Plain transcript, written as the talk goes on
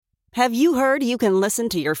Have you heard you can listen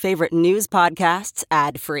to your favorite news podcasts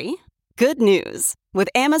ad-free? Good news! With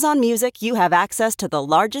Amazon Music, you have access to the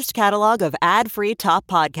largest catalog of ad-free top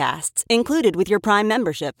podcasts included with your Prime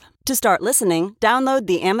membership. To start listening, download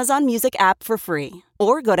the Amazon Music app for free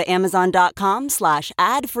or go to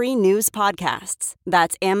amazon.com/ad-free news podcasts.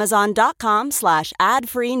 That's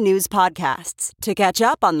amazon.com/ad-free news podcasts to catch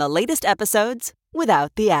up on the latest episodes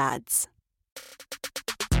without the ads.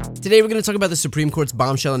 Today, we're going to talk about the Supreme Court's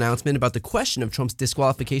bombshell announcement about the question of Trump's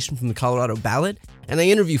disqualification from the Colorado ballot, and I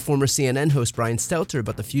interview former CNN host Brian Stelter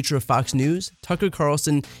about the future of Fox News, Tucker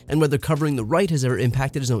Carlson, and whether covering the right has ever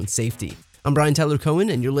impacted his own safety. I'm Brian Tyler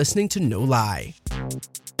Cohen, and you're listening to No Lie.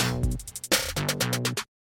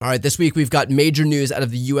 All right, this week we've got major news out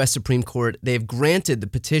of the U.S. Supreme Court. They have granted the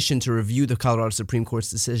petition to review the Colorado Supreme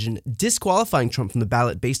Court's decision disqualifying Trump from the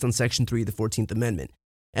ballot based on Section 3 of the 14th Amendment.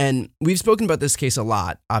 And we've spoken about this case a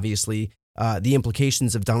lot, obviously. The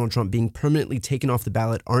implications of Donald Trump being permanently taken off the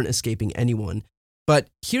ballot aren't escaping anyone. But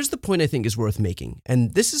here's the point I think is worth making.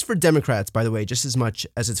 And this is for Democrats, by the way, just as much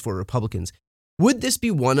as it's for Republicans. Would this be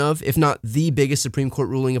one of, if not the biggest Supreme Court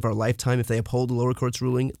ruling of our lifetime if they uphold the lower court's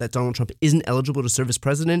ruling that Donald Trump isn't eligible to serve as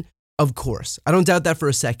president? Of course. I don't doubt that for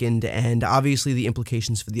a second, and obviously the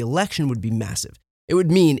implications for the election would be massive. It would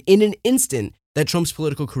mean, in an instant, that Trump's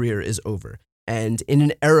political career is over. And in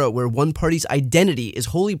an era where one party's identity is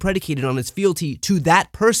wholly predicated on its fealty to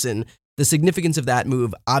that person, the significance of that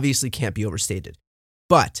move obviously can't be overstated.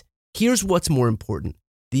 But here's what's more important.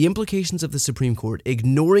 The implications of the Supreme Court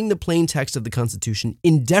ignoring the plain text of the Constitution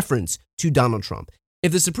in deference to Donald Trump.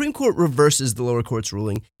 If the Supreme Court reverses the lower court's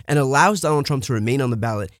ruling and allows Donald Trump to remain on the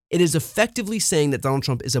ballot, it is effectively saying that Donald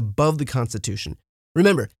Trump is above the Constitution.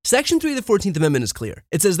 Remember, Section 3 of the 14th Amendment is clear.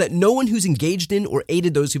 It says that no one who's engaged in or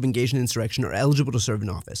aided those who've engaged in insurrection are eligible to serve in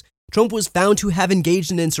office. Trump was found to have engaged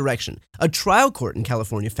in insurrection. A trial court in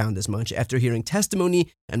California found as much after hearing testimony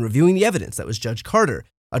and reviewing the evidence. That was Judge Carter.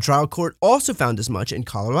 A trial court also found as much in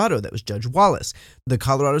Colorado. That was Judge Wallace. The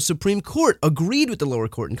Colorado Supreme Court agreed with the lower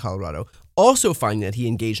court in Colorado, also finding that he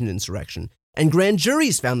engaged in insurrection. And grand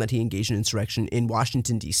juries found that he engaged in insurrection in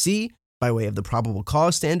Washington, D.C., by way of the probable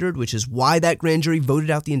cause standard, which is why that grand jury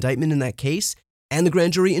voted out the indictment in that case. And the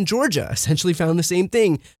grand jury in Georgia essentially found the same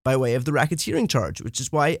thing by way of the racketeering charge, which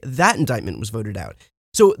is why that indictment was voted out.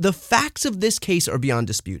 So the facts of this case are beyond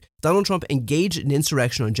dispute. Donald Trump engaged in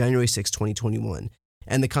insurrection on January 6, 2021.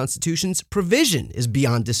 And the Constitution's provision is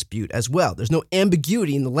beyond dispute as well. There's no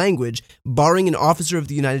ambiguity in the language barring an officer of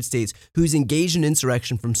the United States who's engaged in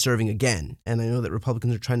insurrection from serving again. And I know that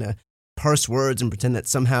Republicans are trying to parse words and pretend that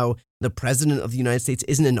somehow the president of the United States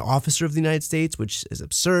isn't an officer of the United States, which is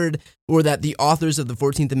absurd, or that the authors of the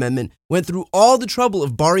 14th Amendment went through all the trouble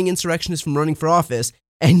of barring insurrectionists from running for office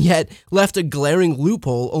and yet left a glaring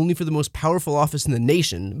loophole only for the most powerful office in the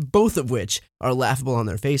nation, both of which are laughable on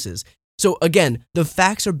their faces. So again, the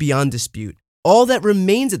facts are beyond dispute. All that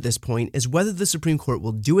remains at this point is whether the Supreme Court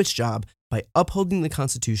will do its job by upholding the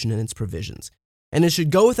Constitution and its provisions. And it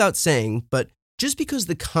should go without saying, but just because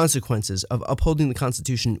the consequences of upholding the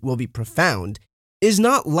Constitution will be profound is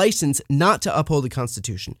not license not to uphold the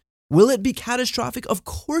Constitution. Will it be catastrophic? Of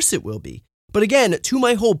course it will be. But again, to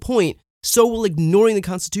my whole point, so will ignoring the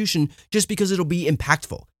Constitution just because it'll be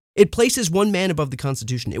impactful. It places one man above the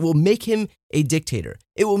Constitution. It will make him a dictator.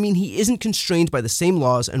 It will mean he isn't constrained by the same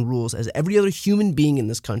laws and rules as every other human being in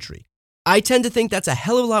this country. I tend to think that's a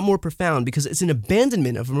hell of a lot more profound because it's an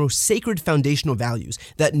abandonment of our most sacred foundational values,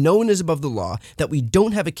 that no one is above the law, that we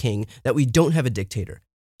don't have a king, that we don't have a dictator.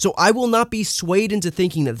 So I will not be swayed into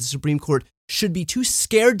thinking that the Supreme Court should be too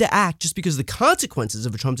scared to act just because the consequences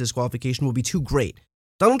of a Trump disqualification will be too great.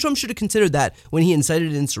 Donald Trump should have considered that when he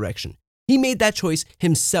incited insurrection. He made that choice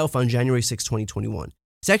himself on January 6, 2021.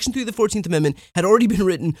 Section 3 of the 14th Amendment had already been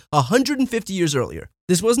written 150 years earlier.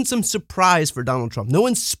 This wasn't some surprise for Donald Trump. No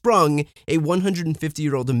one sprung a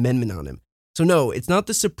 150-year-old amendment on him. So no, it's not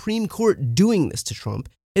the Supreme Court doing this to Trump.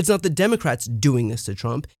 It's not the Democrats doing this to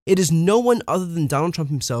Trump. It is no one other than Donald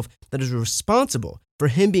Trump himself that is responsible for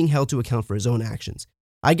him being held to account for his own actions.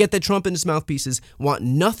 I get that Trump and his mouthpieces want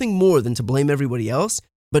nothing more than to blame everybody else,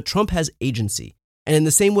 but Trump has agency. And in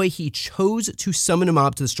the same way he chose to summon a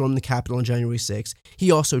mob to storm the Capitol on January 6th,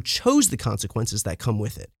 he also chose the consequences that come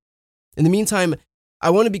with it. In the meantime,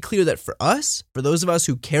 I want to be clear that for us, for those of us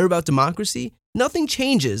who care about democracy, nothing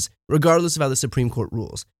changes regardless of how the Supreme Court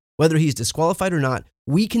rules. Whether he's disqualified or not,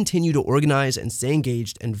 we continue to organize and stay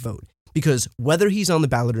engaged and vote. Because whether he's on the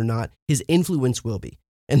ballot or not, his influence will be.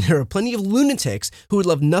 And there are plenty of lunatics who would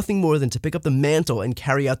love nothing more than to pick up the mantle and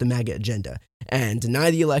carry out the MAGA agenda, and deny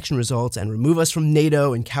the election results and remove us from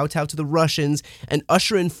NATO and kowtow to the Russians and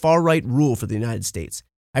usher in far-right rule for the United States.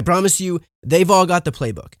 I promise you, they've all got the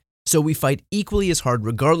playbook. So we fight equally as hard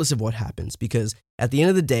regardless of what happens, because at the end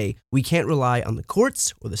of the day, we can't rely on the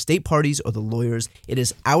courts or the state parties or the lawyers. It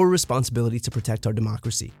is our responsibility to protect our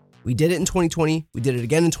democracy. We did it in 2020, we did it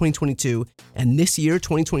again in 2022, and this year,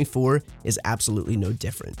 2024, is absolutely no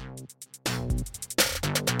different.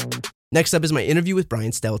 Next up is my interview with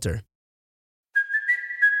Brian Stelter.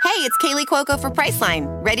 Hey, it's Kaylee Cuoco for Priceline.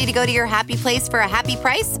 Ready to go to your happy place for a happy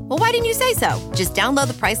price? Well, why didn't you say so? Just download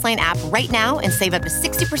the Priceline app right now and save up to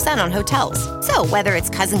 60% on hotels. So whether it's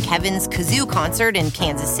Cousin Kevin's Kazoo Concert in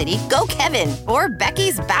Kansas City, go Kevin, or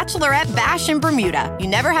Becky's Bachelorette Bash in Bermuda, you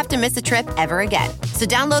never have to miss a trip ever again. So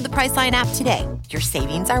download the Priceline app today. Your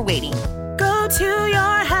savings are waiting. Go to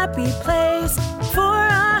your happy place for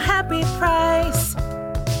a happy price.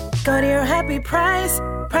 Go to your happy price,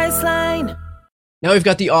 Priceline. Now we've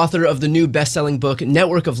got the author of the new best-selling book,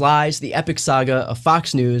 Network of Lies, the epic saga of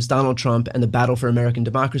Fox News, Donald Trump, and the battle for American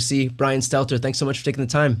democracy. Brian Stelter, thanks so much for taking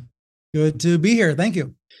the time. Good to be here. Thank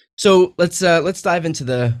you. So let's dive into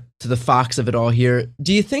the Fox of it all here.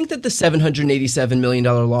 Do you think that the $787 million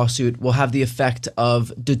lawsuit will have the effect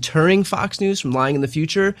of deterring Fox News from lying in the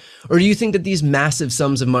future? Or do you think that these massive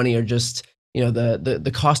sums of money are just,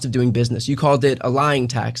 the cost of doing business? You called it a lying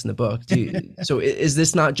tax in the book. So is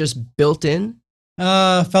this not just built in?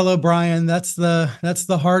 Fellow Brian, that's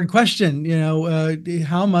the hard question.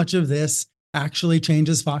 How much of this actually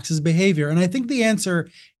changes Fox's behavior? And I think the answer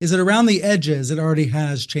is that around the edges, it already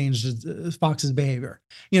has changed Fox's behavior.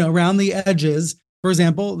 Around the edges, for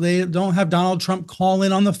example, they don't have Donald Trump call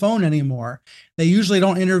in on the phone anymore. They usually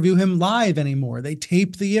don't interview him live anymore. They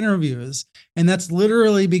tape the interviews. And that's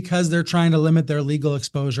literally because they're trying to limit their legal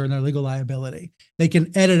exposure and their legal liability. They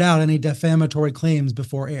can edit out any defamatory claims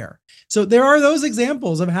before air. So there are those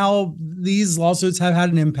examples of how these lawsuits have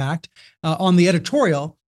had an impact on the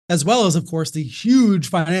editorial, as well as, of course, the huge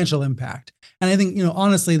financial impact. And I think,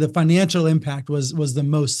 honestly, the financial impact was the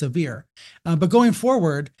most severe. But going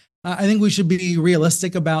forward, I think we should be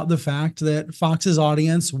realistic about the fact that Fox's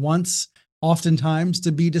audience wants oftentimes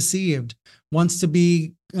to be deceived, wants to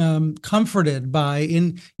be comforted by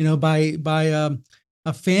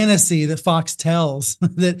a fantasy that Fox tells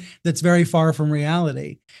that's very far from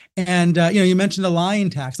reality. And you mentioned a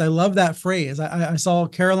lying tax. I love that phrase. I saw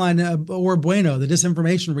Caroline Bueno, the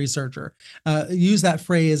disinformation researcher, use that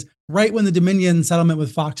phrase right when the Dominion settlement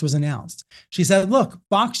with Fox was announced. She said, "Look,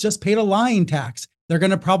 Fox just paid a lying tax. They're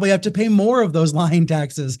going to probably have to pay more of those lying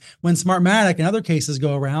taxes when Smartmatic and other cases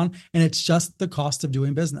go around, and it's just the cost of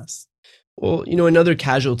doing business." Well, another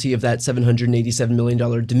casualty of that $787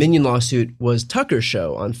 million Dominion lawsuit was Tucker's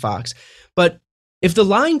show on Fox. But if the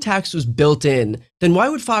lying tax was built in, then why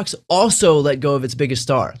would Fox also let go of its biggest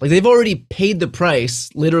star? Like, they've already paid the price,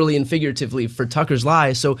 literally and figuratively, for Tucker's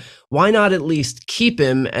lies. So why not at least keep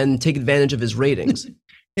him and take advantage of his ratings?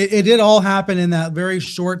 It did all happen in that very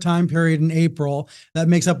short time period in April that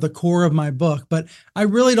makes up the core of my book. But I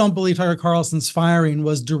really don't believe Tucker Carlson's firing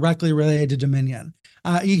was directly related to Dominion.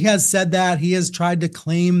 He has said that. He has tried to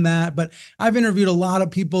claim that. But I've interviewed a lot of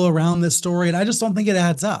people around this story, and I just don't think it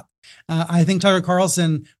adds up. I think Tucker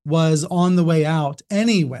Carlson was on the way out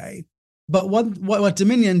anyway. But what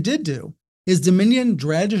Dominion did do is Dominion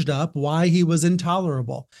dredged up why he was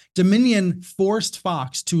intolerable. Dominion forced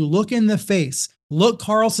Fox to look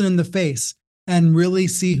Carlson in the face and really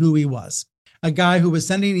see who he was. A guy who was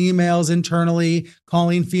sending emails internally,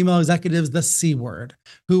 calling female executives the C word,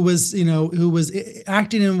 who was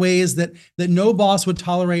acting in ways that no boss would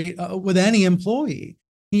tolerate with any employee.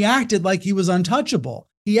 He acted like he was untouchable.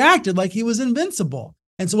 He acted like he was invincible.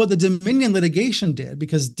 And so what the Dominion litigation did,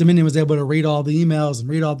 because Dominion was able to read all the emails and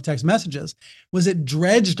read all the text messages, was it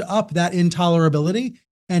dredged up that intolerability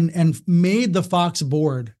and made the Fox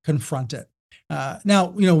board confront it.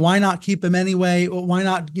 Now, why not keep him anyway? Why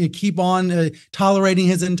not keep on tolerating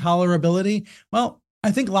his intolerability? Well,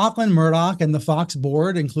 I think Lachlan Murdoch and the Fox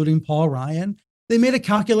board, including Paul Ryan, they made a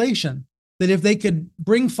calculation that if they could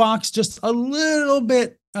bring Fox just a little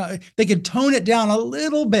bit, they could tone it down a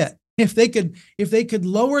little bit. If they could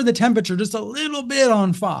lower the temperature just a little bit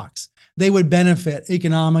on Fox, they would benefit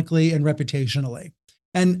economically and reputationally.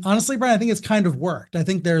 And honestly, Brian, I think it's kind of worked. I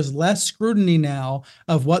think there's less scrutiny now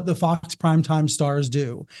of what the Fox primetime stars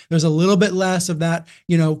do. There's a little bit less of that,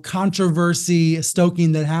 controversy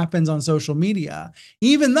stoking that happens on social media,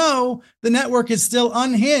 even though the network is still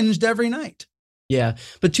unhinged every night. Yeah.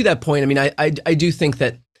 But to that point, I mean, I do think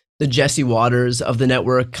that the Jesse Waters of the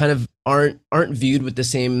network kind of aren't viewed with the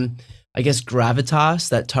same I guess, gravitas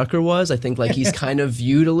that Tucker was. I think like he's kind of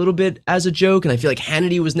viewed a little bit as a joke. And I feel like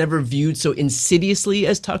Hannity was never viewed so insidiously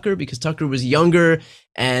as Tucker because Tucker was younger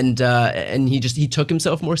and he took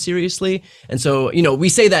himself more seriously. And so, we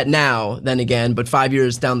say that now, then again, but 5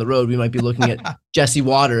 years down the road, we might be looking at Jesse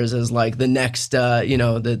Waters as like the next,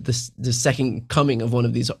 the second coming of one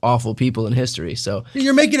of these awful people in history. So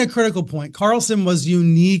you're making a critical point. Carlson was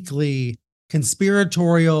uniquely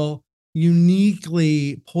conspiratorial,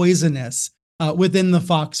 uniquely poisonous within the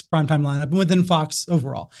Fox primetime lineup and within Fox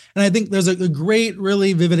overall. And I think there's a great,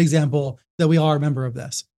 really vivid example that we all remember of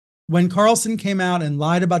this. When Carlson came out and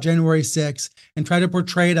lied about January 6th and tried to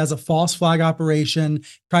portray it as a false flag operation,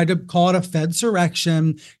 tried to call it a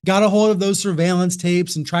Fedsurrection, got a hold of those surveillance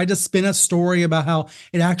tapes and tried to spin a story about how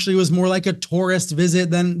it actually was more like a tourist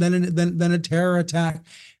visit than a terror attack.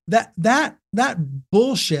 That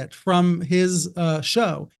bullshit from his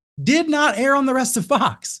show did not air on the rest of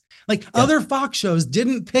Fox. Other Fox shows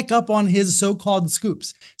didn't pick up on his so-called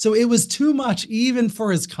scoops. So it was too much even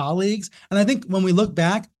for his colleagues. And I think when we look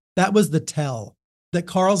back, that was the tell that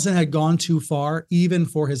Carlson had gone too far, even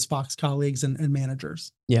for his Fox colleagues and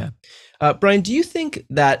managers. Yeah. Brian, do you think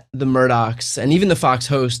that the Murdochs and even the Fox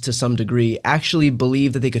hosts to some degree actually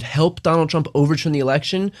believed that they could help Donald Trump overturn the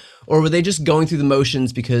election? Or were they just going through the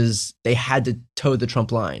motions because they had to toe the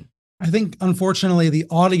Trump line? I think, unfortunately, the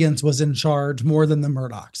audience was in charge more than the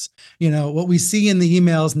Murdochs. What we see in the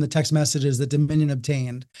emails and the text messages that Dominion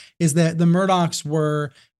obtained is that the Murdochs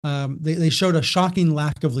were, they showed a shocking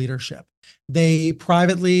lack of leadership. They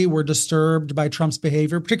privately were disturbed by Trump's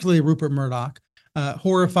behavior, particularly Rupert Murdoch,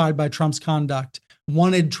 horrified by Trump's conduct,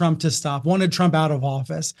 wanted Trump to stop, wanted Trump out of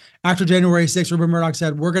office. After January 6th, Rupert Murdoch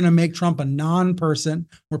said, we're going to make Trump a non-person.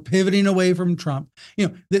 We're pivoting away from Trump.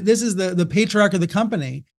 This is the patriarch of the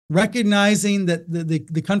company, recognizing that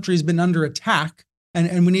the country's been under attack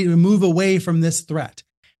and we need to move away from this threat.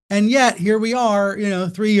 And yet here we are,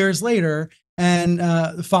 3 years later, and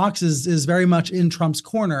Fox is very much in Trump's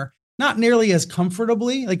corner, not nearly as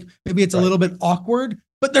comfortably, maybe it's a little bit awkward,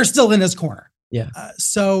 but they're still in his corner. Yeah.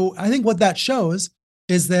 So I think what that shows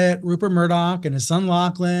is that Rupert Murdoch and his son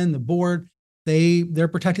Lachlan, the board, they're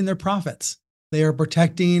protecting their profits. They are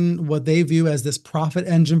protecting what they view as this profit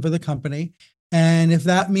engine for the company. And if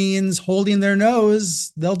that means holding their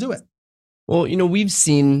nose, they'll do it. Well, we've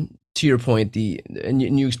seen, to your point, and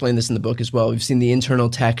you explain this in the book as well, we've seen the internal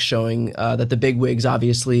tech showing that the bigwigs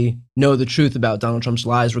obviously know the truth about Donald Trump's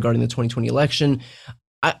lies regarding the 2020 election.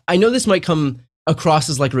 I know this might come across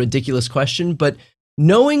as like a ridiculous question, but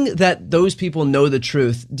knowing that those people know the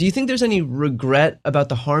truth, do you think there's any regret about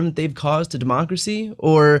the harm that they've caused to democracy?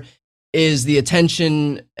 Or is the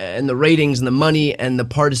attention and the ratings and the money and the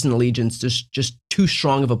partisan allegiance just too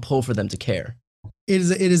strong of a pull for them to care? It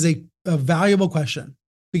is a valuable question,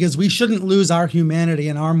 because we shouldn't lose our humanity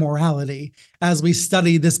and our morality as we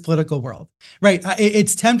study this political world, right?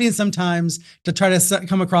 It's tempting sometimes to try to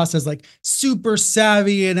come across as like super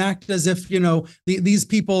savvy and act as if, these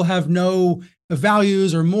people have no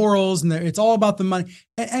values or morals and it's all about the money.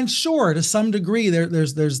 And sure, to some degree,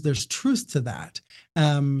 there's truth to that.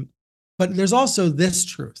 But there's also this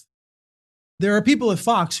truth. There are people at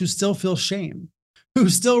Fox who still feel shame, who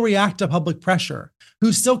still react to public pressure,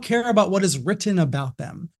 who still care about what is written about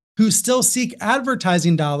them, who still seek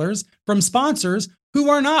advertising dollars from sponsors who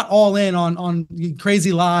are not all in on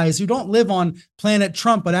crazy lies, who don't live on planet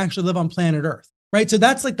Trump, but actually live on planet Earth, right? So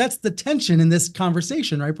that's the tension in this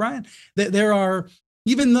conversation, right, Brian? That there are,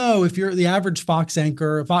 even though if you're the average Fox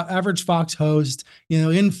anchor, average Fox host,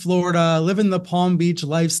 in Florida, living the Palm Beach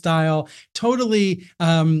lifestyle, totally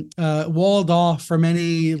walled off from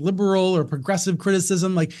any liberal or progressive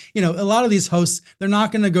criticism. A lot of these hosts, they're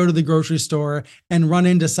not going to go to the grocery store and run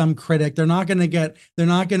into some critic. They're not going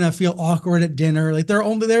to feel awkward at dinner.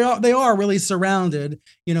 They are really surrounded,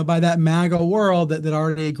 by that MAGA world that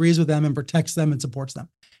already agrees with them and protects them and supports them.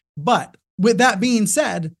 But with that being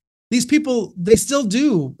said, these people, they still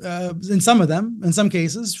do, in some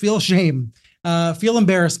cases, feel shame, feel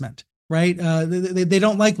embarrassment, right? They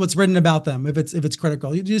don't like what's written about them if it's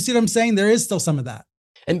critical. Do you see what I'm saying? There is still some of that.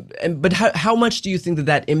 But how much do you think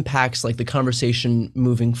that impacts like the conversation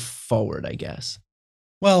moving forward, I guess?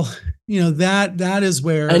 Well, that is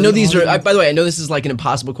where I know these are. By the way, I know this is like an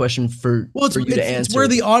impossible question for you to answer. It's where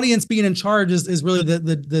the audience being in charge is really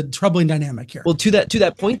the troubling dynamic here. Well, to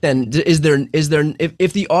that point, then is there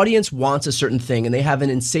if the audience wants a certain thing and they have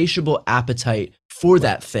an insatiable appetite for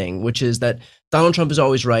that thing, which is that Donald Trump is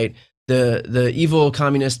always right, the evil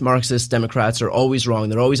communist Marxist Democrats are always wrong,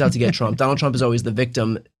 they're always out to get Trump, Donald Trump is always the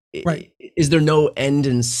victim. Right? Is there no end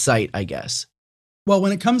in sight, I guess? Well,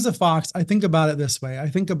 when it comes to Fox, I think about it this way. I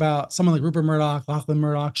think about someone like Rupert Murdoch, Lachlan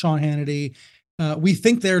Murdoch, Sean Hannity. We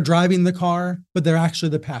think they're driving the car, but they're actually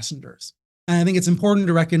the passengers. And I think it's important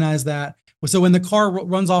to recognize that. So when the car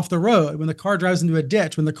runs off the road, when the car drives into a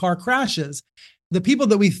ditch, when the car crashes, the people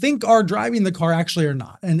that we think are driving the car actually are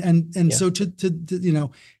not. So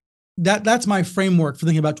that's my framework for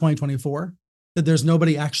thinking about 2024, that there's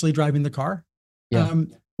nobody actually driving the car. Yeah.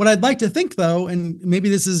 What I'd like to think, though, and maybe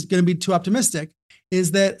this is going to be too optimistic,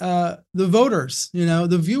 is that the voters,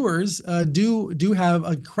 the viewers do have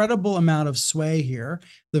a credible amount of sway here.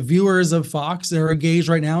 The viewers of Fox are engaged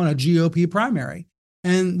right now in a GOP primary.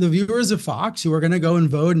 And the viewers of Fox who are going to go and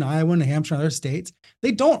vote in Iowa, New Hampshire, and other states,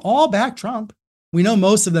 they don't all back Trump. We know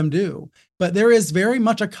most of them do. But there is very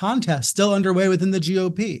much a contest still underway within the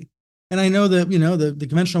GOP. And I know that, the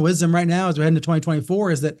conventional wisdom right now as we're heading to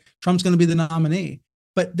 2024 is that Trump's going to be the nominee.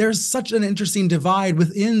 But there's such an interesting divide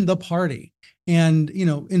within the party. And,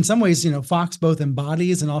 in some ways, Fox both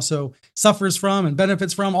embodies and also suffers from and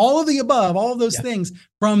benefits from all of the above, all of those things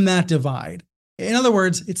from that divide. In other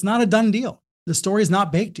words, it's not a done deal. The story is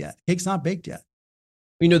not baked yet. Cake's not baked yet.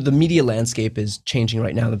 The media landscape is changing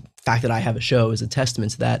right now. The fact that I have a show is a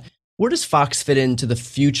testament to that. Where does Fox fit into the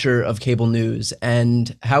future of cable news?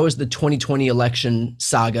 And how has the 2020 election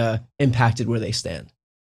saga impacted where they stand?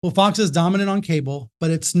 Well, Fox is dominant on cable, but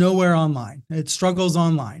it's nowhere online. It struggles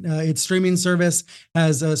online. Its streaming service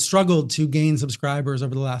has struggled to gain subscribers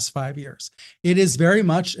over the last 5 years. It is very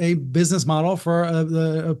much a business model for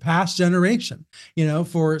the past generation,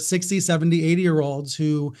 for 60, 70, 80-year-olds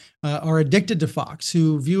who are addicted to Fox,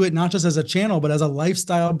 who view it not just as a channel, but as a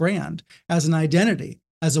lifestyle brand, as an identity,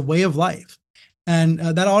 as a way of life. And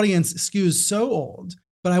that audience skews so old.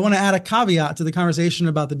 But I want to add a caveat to the conversation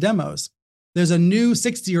about the demos. There's a new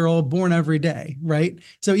 60-year-old born every day, right?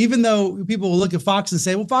 So even though people will look at Fox and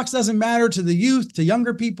say, well, Fox doesn't matter to the youth, to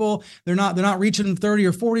younger people, they're not reaching 30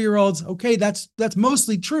 or 40-year-olds. Okay, that's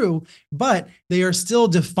mostly true, but they are still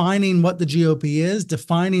defining what the GOP is,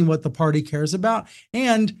 defining what the party cares about,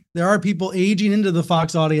 and there are people aging into the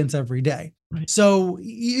Fox audience every day. Right. So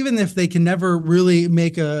even if they can never really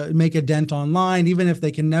make a dent online, even if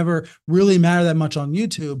they can never really matter that much on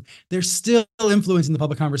YouTube, they're still influencing the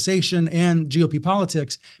public conversation and GOP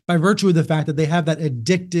politics by virtue of the fact that they have that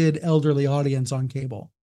addicted elderly audience on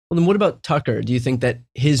cable. Well, then what about Tucker? Do you think that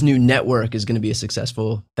his new network is going to be a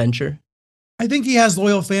successful venture? I think he has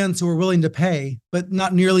loyal fans who are willing to pay, but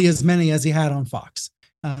not nearly as many as he had on Fox.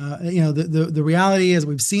 The reality is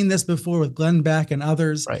we've seen this before with Glenn Beck and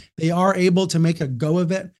others. Right. They are able to make a go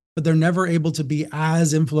of it, but they're never able to be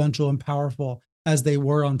as influential and powerful as they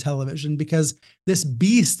were on television, because this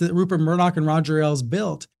beast that Rupert Murdoch and Roger Ailes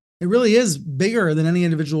built, it really is bigger than any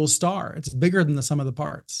individual star. It's bigger than the sum of the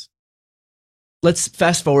parts. Let's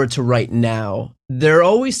fast forward to right now. There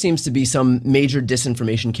always seems to be some major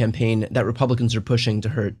disinformation campaign that Republicans are pushing to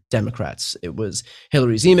hurt Democrats. It was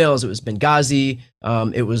Hillary's emails, it was Benghazi,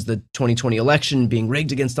 it was the 2020 election being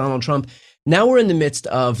rigged against Donald Trump. Now we're in the midst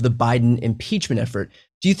of the Biden impeachment effort.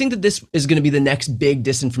 Do you think that this is going to be the next big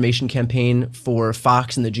disinformation campaign for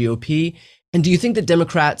Fox and the GOP? And do you think that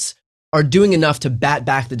Democrats are doing enough to bat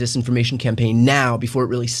back the disinformation campaign now before it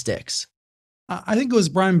really sticks? I think it was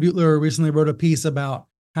Brian Butler recently wrote a piece about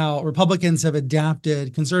how Republicans have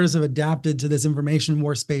adapted, conservatives have adapted to this information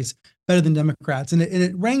war space better than Democrats. And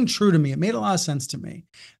it rang true to me. It made a lot of sense to me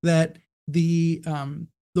that the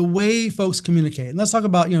way folks communicate, and let's talk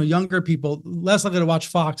about, younger people, less likely to watch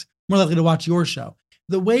Fox, more likely to watch your show.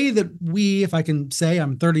 The way that we, if I can say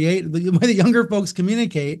I'm 38, the way that younger folks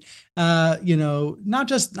communicate, not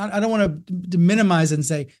just, I don't want to minimize and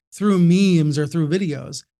say through memes or through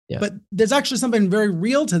videos, but there's actually something very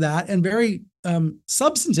real to that and very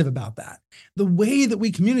substantive about that. The way that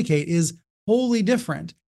we communicate is wholly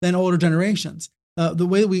different than older generations. The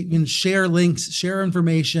way that we can share links, share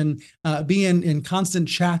information, be in constant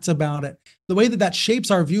chats about it, the way that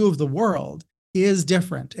shapes our view of the world is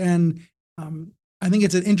different. And I think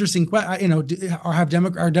it's an interesting question. Are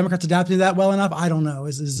Democrats adapting to that well enough? I don't know.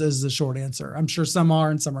 Is the short answer. I'm sure some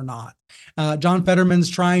are and some are not. John Fetterman's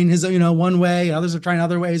trying his one way, others are trying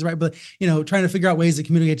other ways, right? But trying to figure out ways to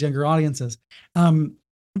communicate to younger audiences.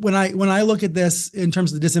 When I look at this in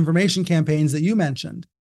terms of the disinformation campaigns that you mentioned,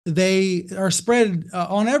 they are spread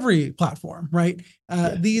on every platform, right?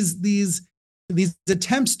 These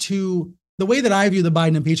attempts to, the way that I view the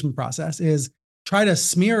Biden impeachment process is try to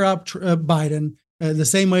smear up Biden the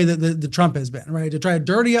same way that the Trump has been, right? To try to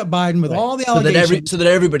dirty up Biden with all the allegations. So that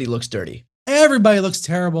everybody looks dirty. Everybody looks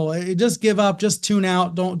terrible. Just give up, just tune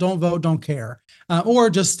out, don't vote, don't care. or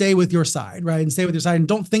just stay with your side, right? And stay with your side and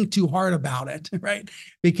don't think too hard about it, right?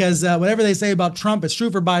 Because whatever they say about Trump, it's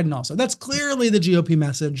true for Biden also. That's clearly the GOP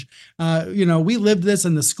message. We lived this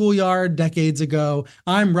in the schoolyard decades ago.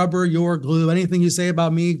 I'm rubber, you're glue. Anything you say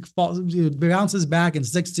about me bounces back and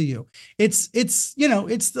sticks to you. It's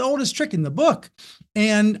the oldest trick in the book.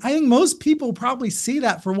 And I think most people probably see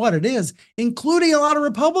that for what it is, including a lot of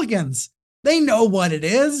Republicans. They know what it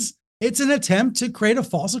is. It's an attempt to create a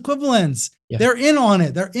false equivalence. Yeah. They're in on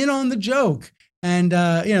it. They're in on the joke. And,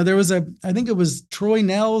 there was I think it was Troy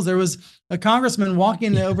Nehls. There was a congressman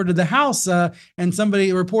walking over to the House and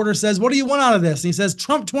a reporter says, "What do you want out of this?" And he says,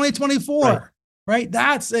 "Trump 2024. Right?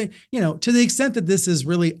 That's, to the extent that this is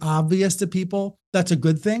really obvious to people, that's a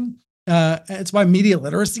good thing. It's why media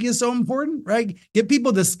literacy is so important, right? Give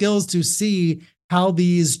people the skills to see how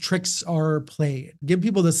these tricks are played. Give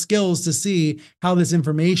people the skills to see how this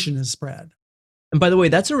information is spread. And by the way,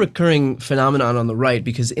 that's a recurring phenomenon on the right,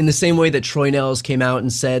 because in the same way that Troy Nehls came out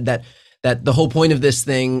and said that the whole point of this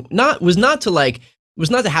thing was not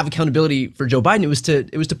to have accountability for Joe Biden.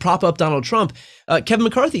 It was to prop up Donald Trump. Kevin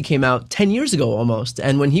McCarthy came out 10 years ago almost,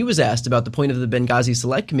 and when he was asked about the point of the Benghazi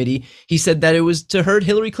Select Committee, he said that it was to hurt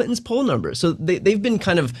Hillary Clinton's poll numbers. So they've been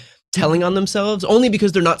kind of telling on themselves, only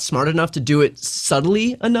because they're not smart enough to do it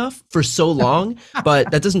subtly enough for so long.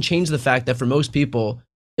 But that doesn't change the fact that for most people,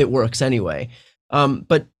 it works anyway.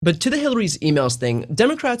 But to the Hillary's emails thing,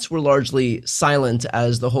 Democrats were largely silent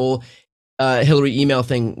as the whole Hillary email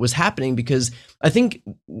thing was happening, because I think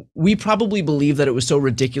we probably believe that it was so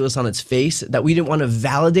ridiculous on its face that we didn't want to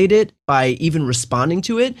validate it by even responding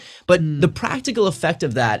to it. But the practical effect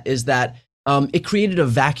of that is that it created a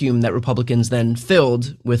vacuum that Republicans then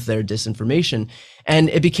filled with their disinformation, and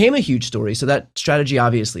it became a huge story. So that strategy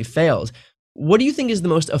obviously failed. What do you think is the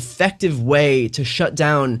most effective way to shut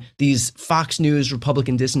down these Fox News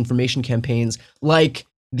Republican disinformation campaigns like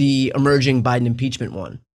the emerging Biden impeachment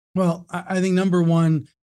one? Well, I think number one,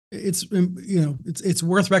 it's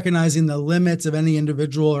worth recognizing the limits of any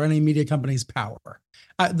individual or any media company's power.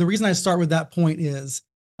 The reason I start with that point is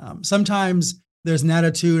sometimes there's an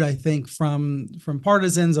attitude, I think, from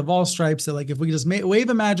partisans of all stripes that, like, if we just wave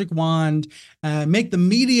a magic wand, make the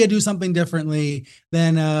media do something differently,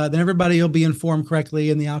 then everybody will be informed correctly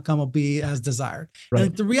and the outcome will be as desired. Right.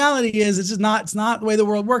 And the reality is, it's not the way the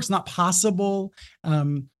world works. It's not possible.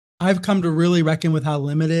 I've come to really reckon with how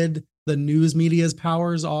limited the news media's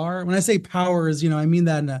powers are. When I say powers, I mean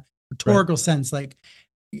that in a rhetorical sense. Like,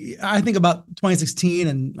 I think about 2016,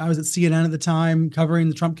 and I was at CNN at the time covering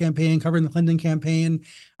the Trump campaign, covering the Clinton campaign.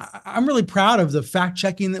 I'm really proud of the fact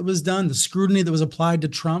checking that was done, the scrutiny that was applied to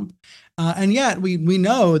Trump. And yet we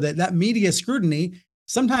know that media scrutiny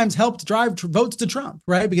sometimes helped drive votes to Trump,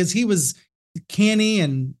 right? Because he was canny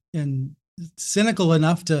and cynical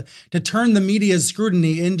enough to turn the media's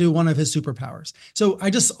scrutiny into one of his superpowers. So I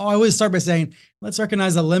always start by saying, let's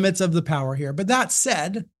recognize the limits of the power here. But that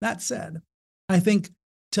said, I think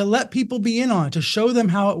to let people be in on it, to show them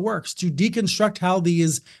how it works, to deconstruct how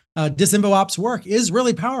these disinfo ops work is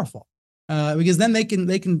really powerful, because then they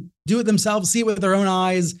can do it themselves, see it with their own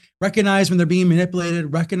eyes, recognize when they're being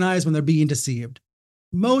manipulated, recognize when they're being deceived.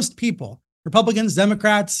 Most people, Republicans,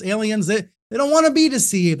 Democrats, aliens, they don't want to be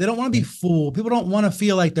deceived. They don't want to be fooled. People don't want to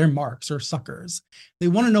feel like they're marks or suckers. They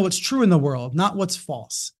want to know what's true in the world, not what's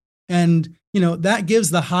false. And that gives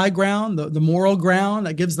the high ground, the moral ground,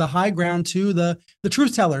 that gives the high ground to the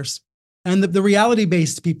truth tellers and the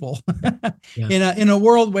reality-based people. in a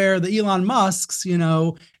world where the Elon Musks,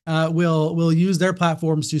 will use their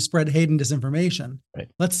platforms to spread hate and disinformation. Right.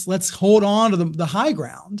 Let's hold on to the high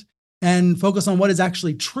ground and focus on what is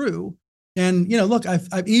actually true. And look,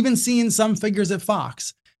 I've even seen some figures at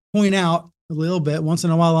Fox point out a little bit once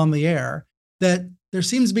in a while on the air that there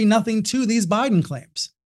seems to be nothing to these Biden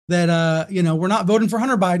claims. That, we're not voting for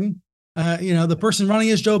Hunter Biden. The person running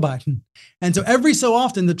is Joe Biden. And so every so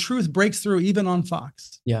often, the truth breaks through even on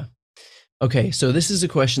Fox. Yeah. Okay, so this is a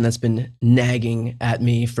question that's been nagging at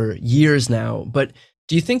me for years now. But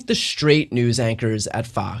do you think the straight news anchors at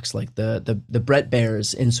Fox, like the Brett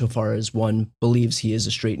Baiers, insofar as one believes he is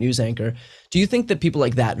a straight news anchor, do you think that people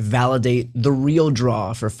like that validate the real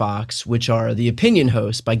draw for Fox, which are the opinion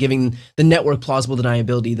hosts, by giving the network plausible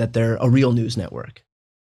deniability that they're a real news network?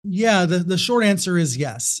 Yeah, the short answer is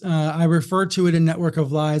yes. I refer to it in Network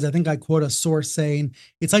of Lies. I think I quote a source saying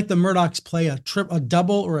it's like the Murdochs play a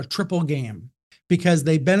double or a triple game, because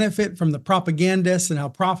they benefit from the propagandists and how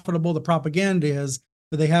profitable the propaganda is.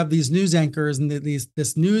 But they have these news anchors and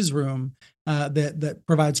this newsroom that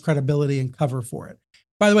provides credibility and cover for it.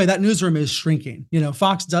 By the way, that newsroom is shrinking.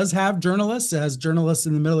 Fox does have journalists, as journalists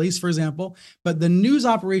in the Middle East, for example, but the news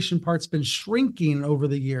operation part's been shrinking over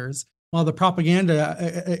the years while the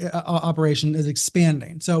propaganda operation is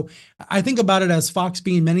expanding. So I think about it as Fox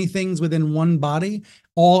being many things within one body,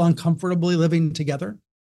 all uncomfortably living together.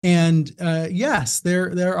 And yes,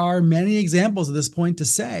 there are many examples at this point to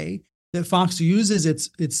say that Fox uses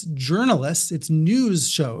its journalists, its news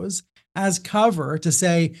shows as cover to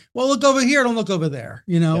say, well, look over here, don't look over there.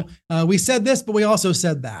 We said this, but we also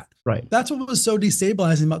said that. Right. That's what was so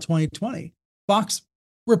destabilizing about 2020. Fox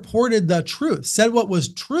reported the truth, said what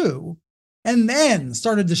was true, and then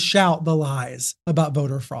started to shout the lies about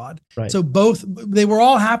voter fraud. Right. So they were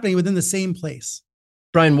all happening within the same place.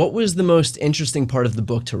 Brian, what was the most interesting part of the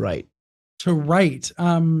book to write?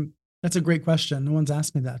 That's a great question. No one's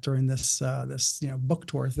asked me that during this book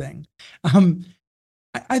tour thing.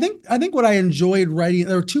 I think what I enjoyed writing,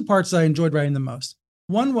 there were two parts that I enjoyed writing the most.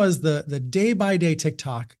 One was the day-by-day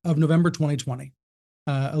TikTok of November 2020.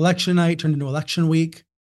 Election night turned into election week.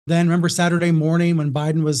 Then remember Saturday morning when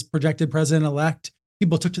Biden was projected president-elect,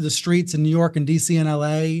 people took to the streets in New York and DC and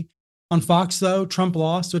LA. On Fox, though, Trump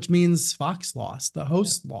lost, which means Fox lost, the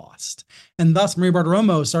host lost. And thus, Maria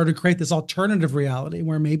Bartiromo started to create this alternative reality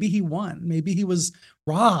where maybe he won, maybe he was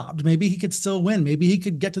robbed, maybe he could still win, maybe he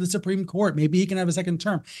could get to the Supreme Court, maybe he can have a second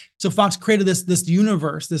term. So Fox created this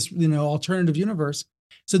universe, this alternative universe.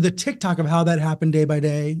 So the TikTok of how that happened day by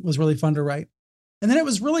day was really fun to write. And then it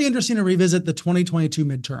was really interesting to revisit the 2022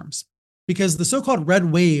 midterms, because the so-called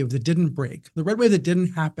red wave that didn't break, the red wave that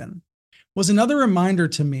didn't happen, was another reminder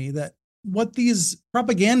to me that what these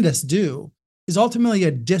propagandists do is ultimately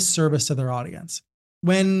a disservice to their audience.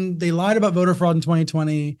 When they lied about voter fraud in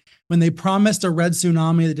 2020, when they promised a red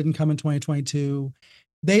tsunami that didn't come in 2022,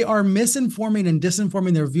 they are misinforming and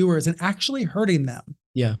disinforming their viewers and actually hurting them.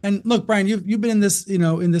 Yeah. And look, Brian, you've been in this,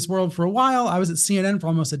 in this world for a while. I was at CNN for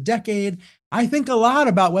almost a decade. I think a lot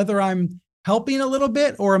about whether I'm helping a little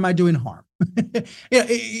bit or am I doing harm?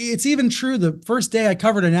 It's even true. The first day I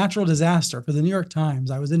covered a natural disaster for the New York Times,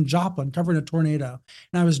 I was in Joplin covering a tornado,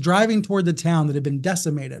 and I was driving toward the town that had been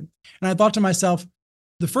decimated. And I thought to myself,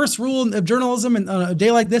 the first rule of journalism on a day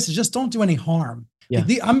like this is just don't do any harm. Yeah.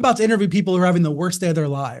 I'm about to interview people who are having the worst day of their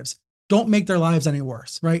lives. Don't make their lives any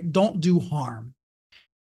worse, right? Don't do harm.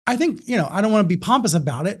 I think, I don't want to be pompous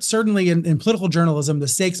about it. Certainly in political journalism, the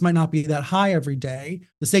stakes might not be that high every day.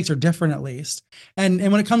 The stakes are different, at least. And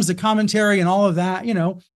when it comes to commentary and all of that,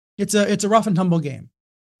 it's a rough and tumble game.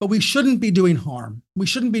 But we shouldn't be doing harm. We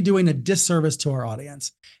shouldn't be doing a disservice to our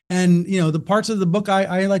audience. And, the parts of the book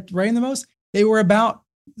I liked writing the most, they were about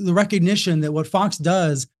the recognition that what Fox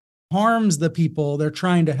does harms the people they're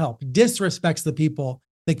trying to help, disrespects the people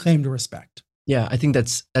they claim to respect. Yeah, I think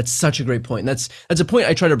that's such a great point. And that's a point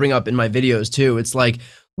I try to bring up in my videos too. It's like,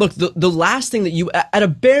 look, the last thing that you, at a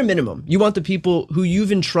bare minimum, you want the people who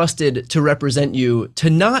you've entrusted to represent you to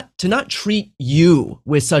not treat you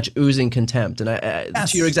with such oozing contempt. And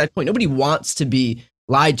Yes. To your exact point, nobody wants to be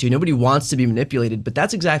lied to. Nobody wants to be manipulated, but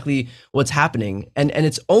that's exactly what's happening. And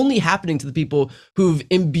it's only happening to the people who've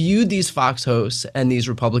imbued these Fox hosts and these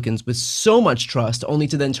Republicans with so much trust, only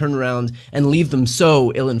to then turn around and leave them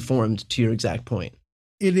so ill-informed, to your exact point.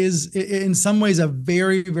 It is in some ways a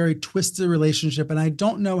very, very twisted relationship. And I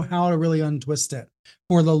don't know how to really untwist it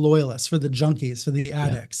for the loyalists, for the junkies, for the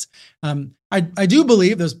addicts. Yeah. I do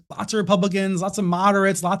believe there's lots of Republicans, lots of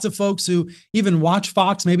moderates, lots of folks who even watch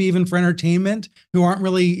Fox, maybe even for entertainment, who aren't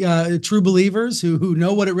really true believers, who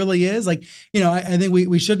know what it really is. Like, I think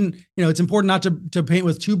we shouldn't, it's important not to paint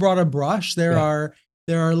with too broad a brush. There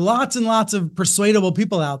are lots and lots of persuadable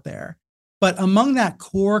people out there. But among that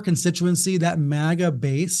core constituency, that MAGA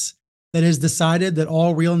base that has decided that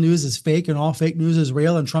all real news is fake and all fake news is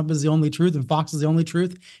real and Trump is the only truth and Fox is the only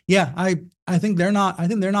truth. Yeah, I think they're not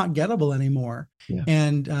gettable anymore. Yeah.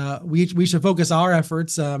 And we should focus our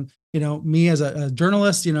efforts, me as a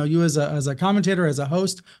journalist, you as a commentator, as a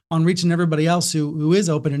host, on reaching everybody else who is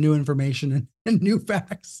open to new information and new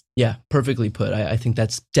facts. Yeah, perfectly put. I think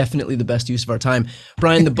that's definitely the best use of our time.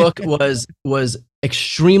 Brian, the book was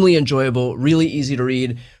extremely enjoyable, really easy to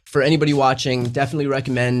read. For anybody watching, definitely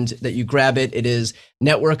recommend that you grab it. It is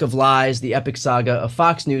Network of Lies, the epic saga of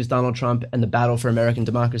Fox News, Donald Trump, and the battle for American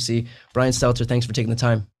democracy. Brian Stelter, thanks for taking the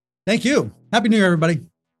time. Thank you. Happy New Year, everybody.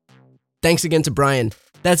 Thanks again to Brian.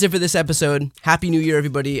 That's it for this episode. Happy New Year,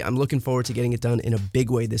 everybody. I'm looking forward to getting it done in a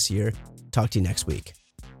big way this year. Talk to you next week.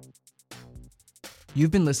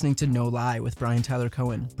 You've been listening to No Lie with Brian Tyler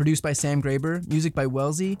Cohen, produced by Sam Graber, music by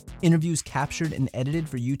Wellesley, interviews captured and edited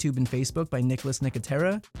for YouTube and Facebook by Nicholas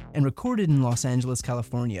Nicotera, and recorded in Los Angeles,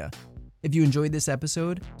 California. If you enjoyed this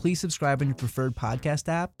episode, please subscribe on your preferred podcast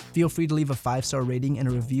app. Feel free to leave a 5-star rating and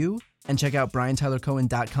a review, and check out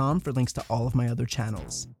BrianTylerCohen.com for links to all of my other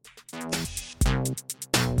channels.